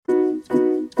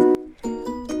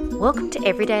Welcome to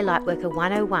Everyday Lightworker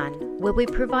 101, where we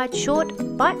provide short,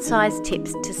 bite-sized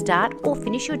tips to start or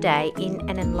finish your day in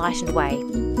an enlightened way.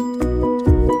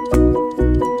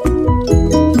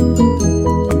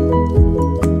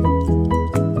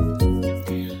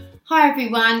 Hi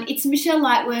everyone, it's Michelle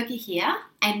Lightworker here,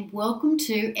 and welcome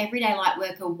to Everyday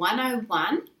Lightworker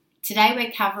 101. Today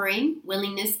we're covering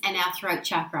willingness and our throat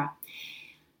chakra.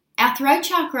 Our throat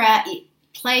chakra, it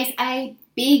plays a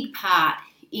big part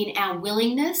in our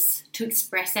willingness to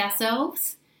express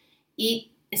ourselves. It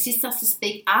assists us to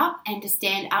speak up and to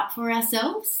stand up for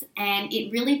ourselves, and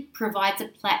it really provides a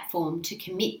platform to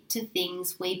commit to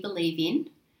things we believe in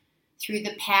through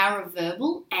the power of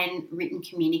verbal and written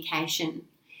communication.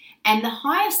 And the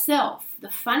higher self, the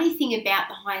funny thing about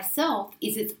the higher self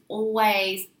is it's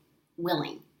always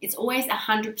willing. It's always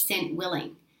 100%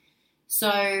 willing.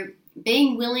 So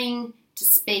being willing to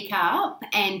speak up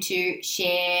and to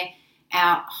share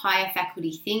our higher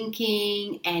faculty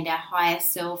thinking and our higher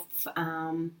self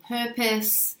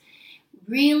purpose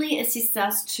really assists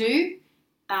us to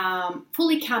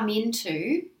fully come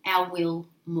into our will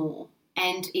more.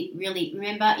 And it really,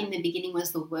 remember in the beginning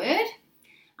was the word.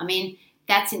 I mean,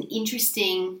 that's an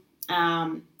interesting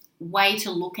way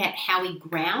to look at how we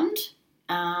ground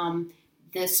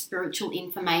the spiritual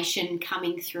information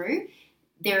coming through.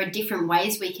 There are different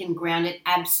ways we can ground it,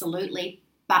 absolutely,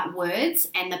 but words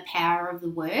and the power of the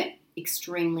word,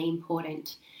 extremely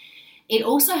important. It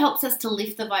also helps us to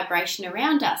lift the vibration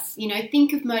around us. You know,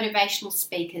 think of motivational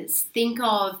speakers. Think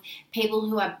of people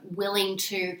who are willing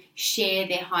to share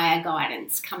their higher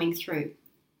guidance coming through.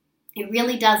 It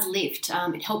really does lift.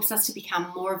 It helps us to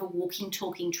become more of a walking,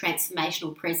 talking,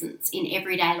 transformational presence in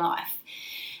everyday life.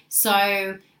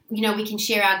 So, you know, we can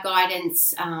share our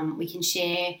guidance. We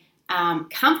can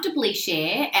comfortably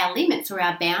share our limits or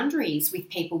our boundaries with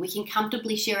people. We can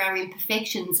comfortably share our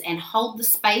imperfections and hold the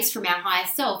space from our higher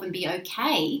self and be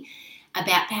okay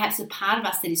about perhaps a part of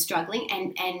us that is struggling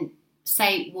and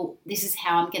say, well, this is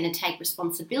how I'm going to take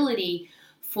responsibility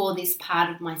for this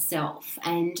part of myself,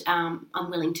 and I'm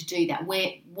willing to do that.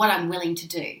 What I'm willing to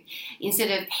do,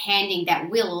 instead of handing that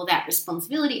will or that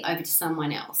responsibility over to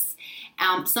someone else.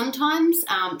 Sometimes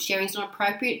sharing is not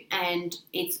appropriate, and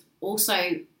it's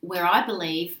also where I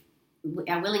believe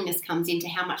our willingness comes into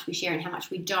how much we share and how much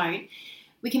we don't.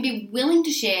 We can be willing to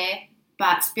share,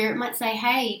 but Spirit might say,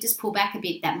 hey, just pull back a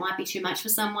bit. That might be too much for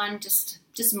someone. Just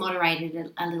moderate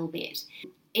it a little bit.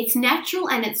 It's natural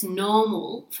and it's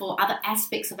normal for other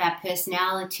aspects of our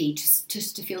personality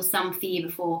just to feel some fear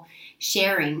before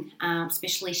sharing,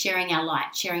 especially sharing our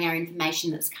light, sharing our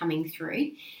information that's coming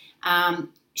through,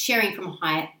 sharing from a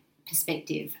higher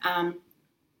perspective.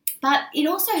 But it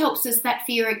also helps us, that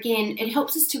fear again, it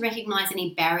helps us to recognise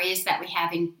any barriers that we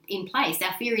have in place.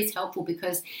 Our fear is helpful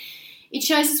because it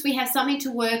shows us we have something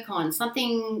to work on,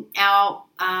 something our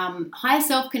higher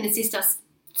self can assist us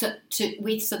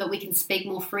with so that we can speak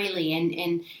more freely,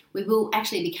 and we will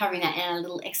actually be covering that in a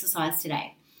little exercise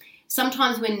today.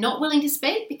 Sometimes we're not willing to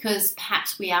speak because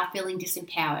perhaps we are feeling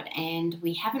disempowered and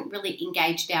we haven't really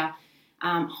engaged our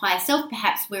higher self.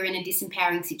 Perhaps we're in a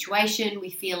disempowering situation.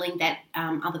 We're feeling that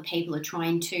other people are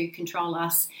trying to control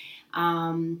us.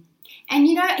 And,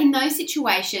 you know, in those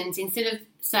situations, instead of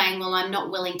saying, well, I'm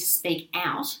not willing to speak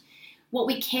out, what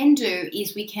we can do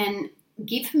is we can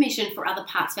give permission for other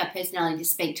parts of our personality to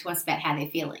speak to us about how they're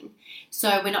feeling.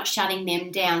 So we're not shutting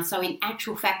them down. So in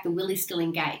actual fact, the will is still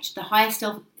engaged. The higher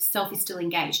self is still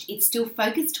engaged. It's still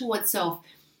focused towards self,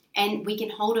 and we can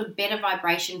hold a better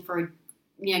vibration for a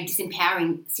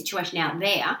disempowering situation out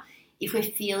there if we're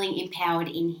feeling empowered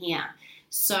in here.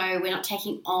 So we're not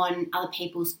taking on other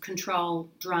people's control,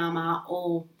 drama,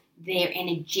 or their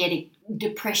energetic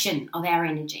depression of our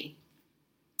energy.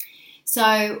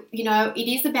 So, you know, it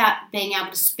is about being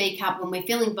able to speak up when we're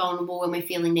feeling vulnerable, when we're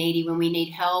feeling needy, when we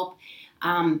need help,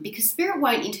 because Spirit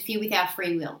won't interfere with our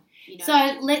free will. You know?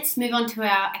 So let's move on to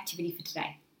our activity for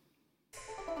today.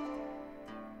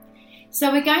 So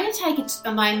we're going to take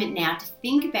a moment now to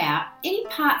think about any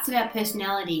parts of our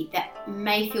personality that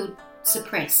may feel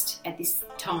suppressed at this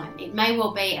time. It may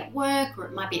well be at work, or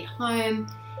it might be at home.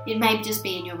 It may just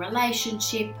be in your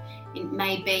relationship. It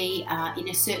may be in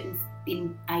a certain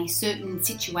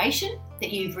situation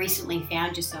that you've recently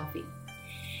found yourself in.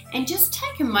 And just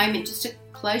take a moment just to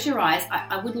close your eyes.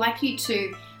 I would like you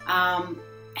to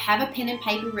have a pen and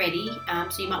paper ready,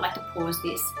 so you might like to pause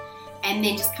this, and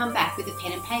then just come back with a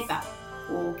pen and paper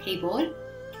or keyboard.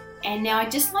 And now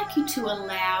I'd just like you to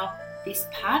allow this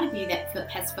part of you that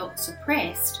has felt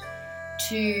suppressed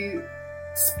to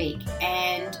speak,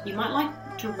 and you might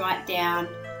like to write down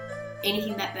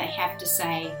anything that they have to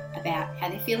say about how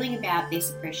they're feeling about their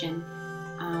suppression,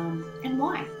 and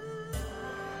why.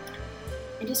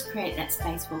 And just create that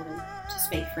space for them to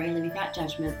speak freely without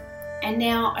judgment. And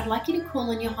now I'd like you to call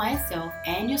on your higher self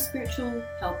and your spiritual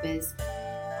helpers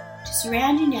to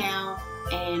surround you now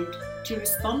and to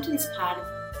respond to this part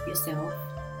of yourself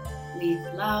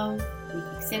with love, with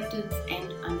acceptance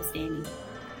and understanding.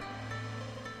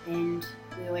 And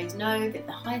we always know that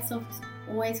the higher self is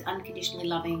always unconditionally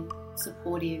loving,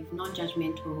 supportive,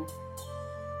 non-judgmental.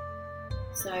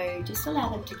 So just allow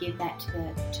them to give that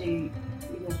to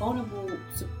your vulnerable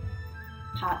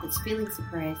part that's feeling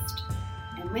suppressed.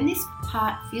 And when this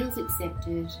part feels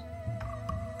accepted,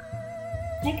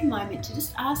 take a moment to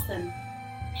just ask them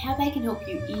how they can help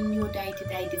you in your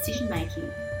day-to-day decision making,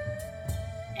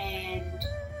 and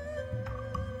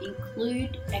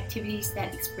include activities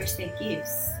that express their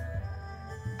gifts.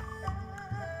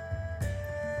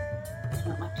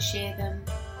 You might like to share them,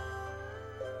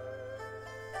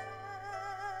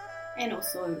 and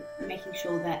also making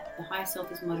sure that the higher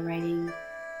self is moderating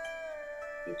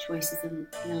their choices in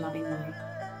a loving way.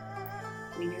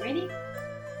 When you're ready,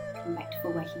 come back to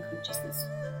full waking consciousness.